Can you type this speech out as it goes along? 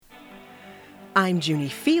I'm Junie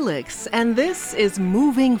Felix, and this is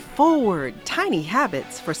Moving Forward, Tiny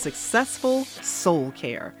Habits for Successful Soul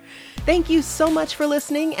Care. Thank you so much for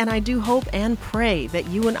listening, and I do hope and pray that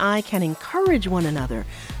you and I can encourage one another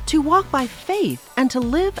to walk by faith and to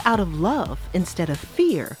live out of love instead of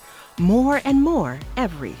fear more and more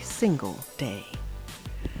every single day.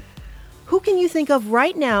 Who can you think of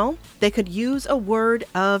right now that could use a word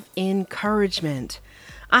of encouragement?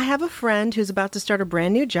 I have a friend who's about to start a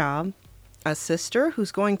brand new job, a sister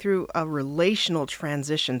who's going through a relational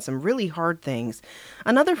transition, some really hard things,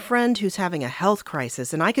 another friend who's having a health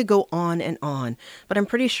crisis, and I could go on, but I'm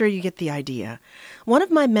pretty sure you get the idea. One of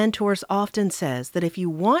my mentors often says that if you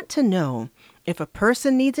want to know if a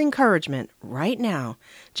person needs encouragement right now,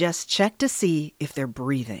 just check to see if they're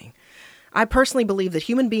breathing. I personally believe that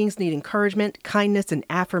human beings need encouragement, kindness, and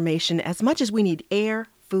affirmation as much as we need air,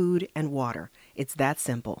 food, and water. It's that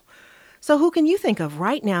simple. So who can you think of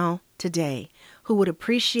right now, today, who would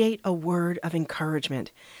appreciate a word of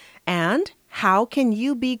encouragement? And how can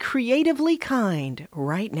you be creatively kind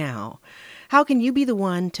right now? How can you be the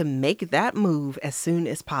one to make that move as soon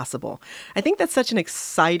as possible? I think that's such an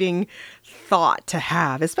exciting thought to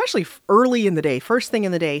have, especially early in the day, first thing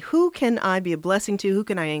in the day. Who can I be a blessing to? Who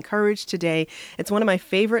can I encourage today? It's one of my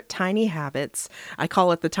favorite tiny habits. I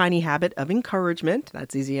call it the tiny habit of encouragement.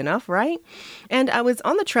 That's easy enough, right? And I was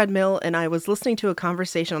on the treadmill and I was listening to a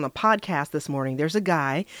conversation on the podcast this morning. There's a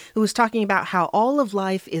guy who was talking about how all of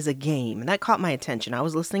life is a game. And that caught my attention. I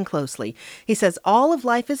was listening closely. He says, all of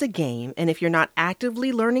life is a game. And if you're not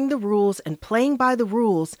actively learning the rules and playing by the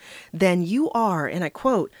rules, then you are, and I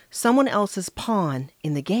quote, someone else's pawn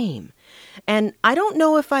in the game. And I don't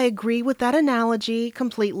know if I agree with that analogy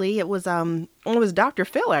completely. It was Dr.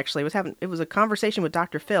 Phil, actually. It was a conversation with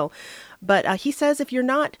Dr. Phil. But he says if you're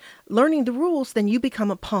not learning the rules, then you become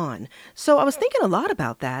a pawn. So I was thinking a lot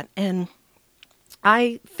about that, and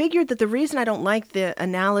I figured that the reason I don't like the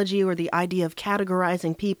analogy or the idea of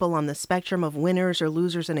categorizing people on the spectrum of winners or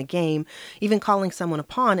losers in a game, even calling someone a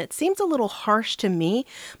pawn, it seems a little harsh to me,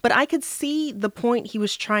 but I could see the point he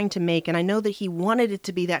was trying to make, and I know that he wanted it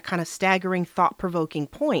to be that kind of staggering, thought-provoking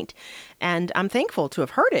point, and I'm thankful to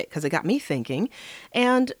have heard it because it got me thinking,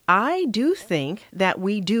 and I do think that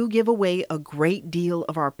we do give away a great deal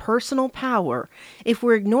of our personal power if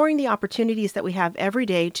we're ignoring the opportunities that we have every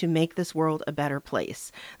day to make this world a better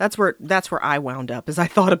place. That's where I wound up as I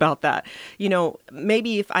thought about that. You know,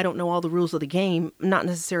 maybe if I don't know all the rules of the game, I'm not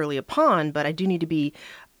necessarily a pawn, but I do need to be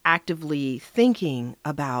actively thinking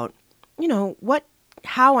about,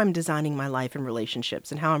 how I'm designing my life and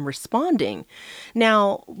relationships and how I'm responding.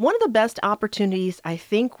 Now, one of the best opportunities I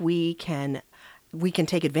think we can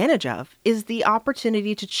take advantage of is the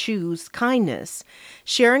opportunity to choose kindness,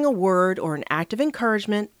 sharing a word or an act of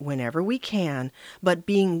encouragement whenever we can, but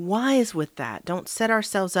being wise with that. Don't set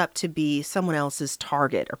ourselves up to be someone else's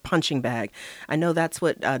target or punching bag. I know that's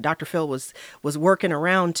what Dr. Phil was working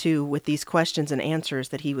around to with these questions and answers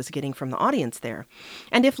that he was getting from the audience there.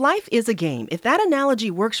 And if life is a game, if that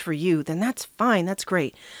analogy works for you, then that's fine. That's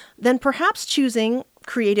great. Then perhaps choosing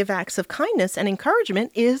creative acts of kindness and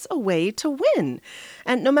encouragement is a way to win.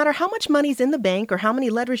 And no matter how much money's in the bank or how many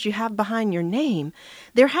letters you have behind your name,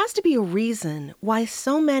 there has to be a reason why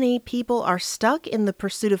so many people are stuck in the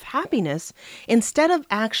pursuit of happiness instead of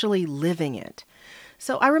actually living it.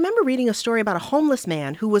 So I remember reading a story about a homeless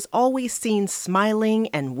man who was always seen smiling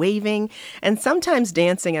and waving and sometimes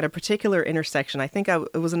dancing at a particular intersection. I think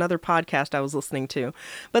it was another podcast I was listening to.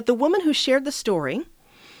 But the woman who shared the story,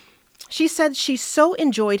 she said she so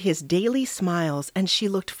enjoyed his daily smiles and she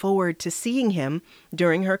looked forward to seeing him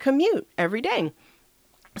during her commute every day.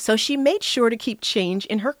 So she made sure to keep change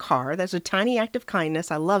in her car. That's a tiny act of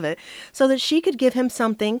kindness. I love it. So that she could give him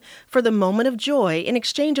something for the moment of joy in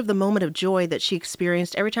exchange of the moment of joy that she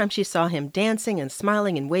experienced every time she saw him dancing and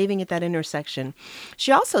smiling and waving at that intersection.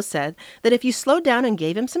 She also said that if you slowed down and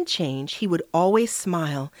gave him some change, he would always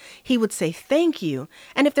smile. He would say thank you.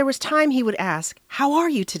 And if there was time, he would ask, "How are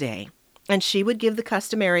you today?" And she would give the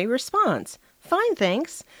customary response, "Fine,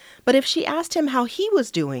 thanks." But if she asked him how he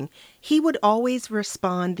was doing, he would always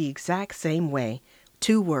respond the exact same way.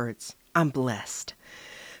 2 words, "I'm blessed."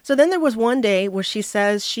 So then there was one day where she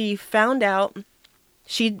says she found out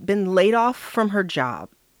she'd been laid off from her job.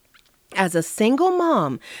 As a single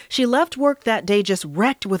mom, she left work that day just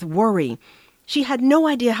wrecked with worry. She had no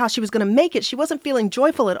idea how she was going to make it. She wasn't feeling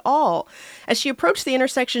joyful at all. As she approached the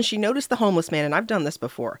intersection, she noticed the homeless man, and I've done this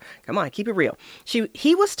before. Come on, keep it real.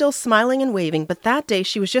 He was still smiling and waving, but that day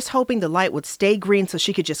she was just hoping the light would stay green so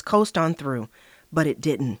she could just coast on through. But it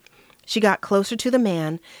didn't. She got closer to the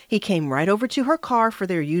man. He came right over to her car for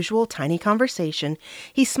their usual tiny conversation.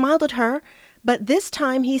 He smiled at her, But this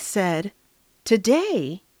time he said,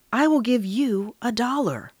 "Today I will give you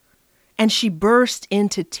 $1." And she burst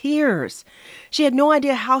into tears. She had no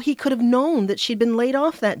idea how he could have known that she'd been laid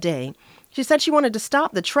off that day. She said she wanted to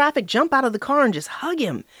stop the traffic, jump out of the car, and just hug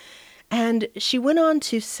him. And she went on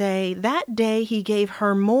to say that day he gave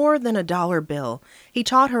her more than a dollar bill. He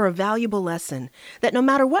taught her a valuable lesson that no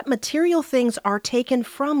matter what material things are taken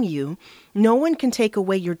from you, no one can take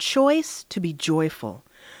away your choice to be joyful.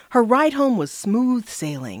 Her ride home was smooth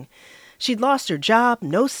sailing. She'd lost her job,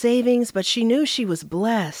 no savings, but she knew she was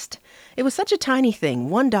blessed. It was such a tiny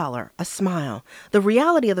thing, $1, a smile. The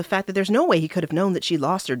reality of the fact that there's no way he could have known that she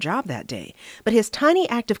lost her job that day. But his tiny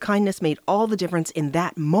act of kindness made all the difference in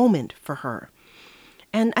that moment for her.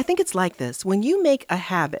 And I think it's like this. When you make a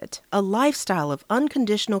habit, a lifestyle of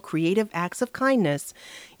unconditional creative acts of kindness,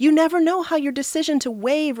 you never know how your decision to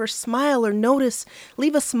wave or smile or notice,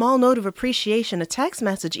 leave a small note of appreciation, a text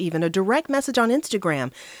message even, a direct message on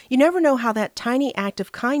Instagram, you never know how that tiny act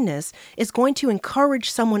of kindness is going to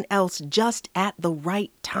encourage someone else just at the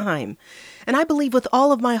right time. And I believe with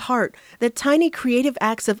all of my heart that tiny creative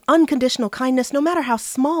acts of unconditional kindness, no matter how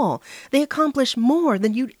small, they accomplish more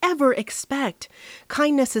than you'd ever expect.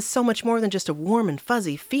 Kindness is so much more than just a warm and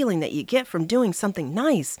fuzzy feeling that you get from doing something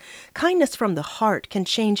nice. Kindness from the heart can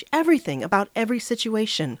change everything about every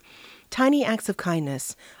situation. Tiny acts of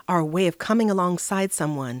kindness are a way of coming alongside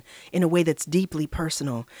someone in a way that's deeply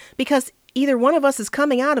personal. Because either one of us is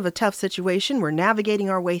coming out of a tough situation, we're navigating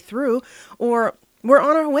our way through, or we're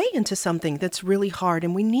on our way into something that's really hard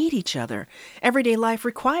and we need each other. Everyday life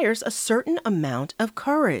requires a certain amount of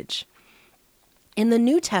courage. In the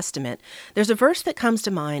New Testament, there's a verse that comes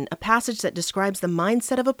to mind, a passage that describes the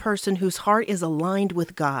mindset of a person whose heart is aligned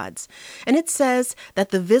with God's. And it says that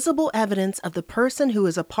the visible evidence of the person who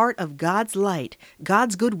is a part of God's light,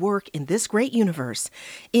 God's good work in this great universe,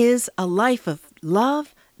 is a life of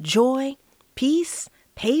love, joy, peace,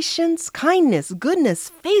 patience, kindness, goodness,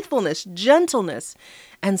 faithfulness, gentleness,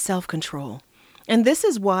 and self-control. And this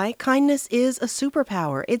is why kindness is a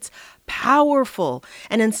superpower. It's powerful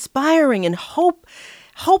and inspiring and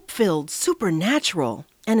hope-filled, supernatural.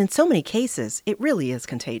 And in so many cases, it really is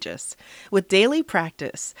contagious. With daily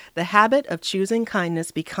practice, the habit of choosing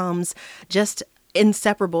kindness becomes just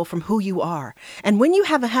inseparable from who you are. And when you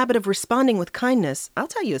have a habit of responding with kindness, I'll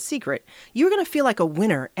tell you a secret, you're going to feel like a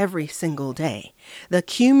winner every single day. The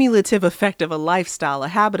cumulative effect of a lifestyle, a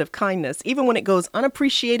habit of kindness, even when it goes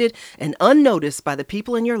unappreciated and unnoticed by the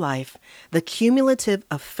people in your life, the cumulative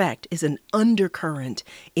effect is an undercurrent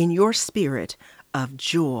in your spirit of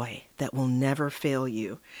joy that will never fail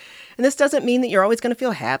you. And this doesn't mean that you're always going to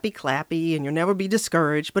feel happy, clappy, and you'll never be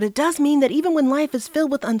discouraged, but it does mean that even when life is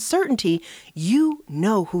filled with uncertainty, you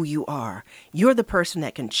know who you are. You're the person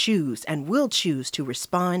that can choose and will choose to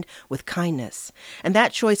respond with kindness. And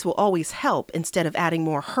that choice will always help instead of adding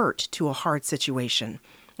more hurt to a hard situation.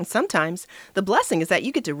 And sometimes the blessing is that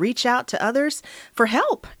you get to reach out to others for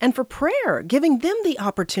help and for prayer, giving them the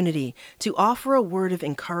opportunity to offer a word of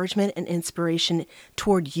encouragement and inspiration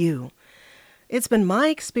toward you. It's been my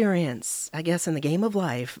experience, I guess, in the game of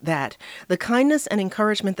life, that the kindness and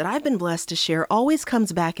encouragement that I've been blessed to share always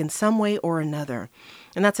comes back in some way or another.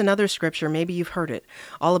 And that's another scripture, maybe you've heard it,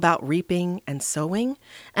 all about reaping and sowing.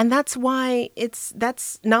 And that's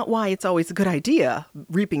not why it's always a good idea,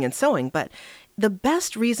 reaping and sowing, but the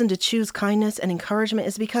best reason to choose kindness and encouragement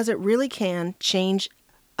is because it really can change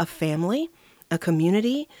a family, a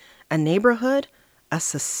community, a neighborhood, a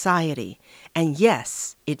society. And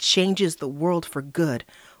yes, it changes the world for good,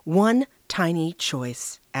 one tiny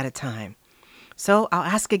choice at a time. So I'll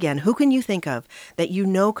ask again, who can you think of that you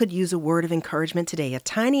know could use a word of encouragement today, a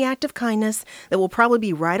tiny act of kindness that will probably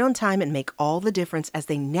be right on time and make all the difference as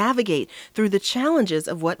they navigate through the challenges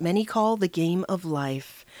of what many call the game of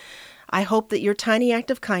life? I hope that your tiny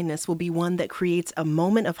act of kindness will be one that creates a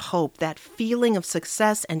moment of hope, that feeling of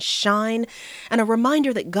success and shine, and a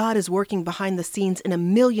reminder that God is working behind the scenes in a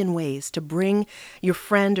million ways to bring your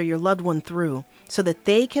friend or your loved one through so that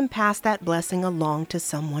they can pass that blessing along to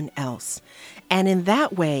someone else. And in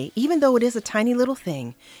that way, even though it is a tiny little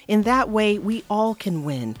thing, in that way, we all can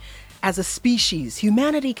win. As a species,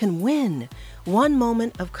 humanity can win one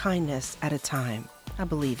moment of kindness at a time. I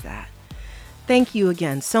believe that. Thank you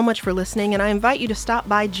again so much for listening, and I invite you to stop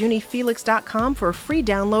by JuniFelix.com for a free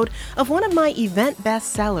download of one of my event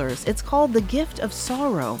bestsellers. It's called The Gift of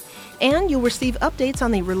Sorrow, and you'll receive updates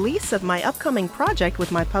on the release of my upcoming project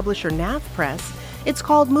with my publisher Nav Press. It's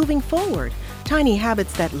called Moving Forward, Tiny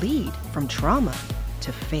Habits That Lead from Trauma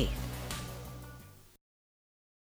to Faith.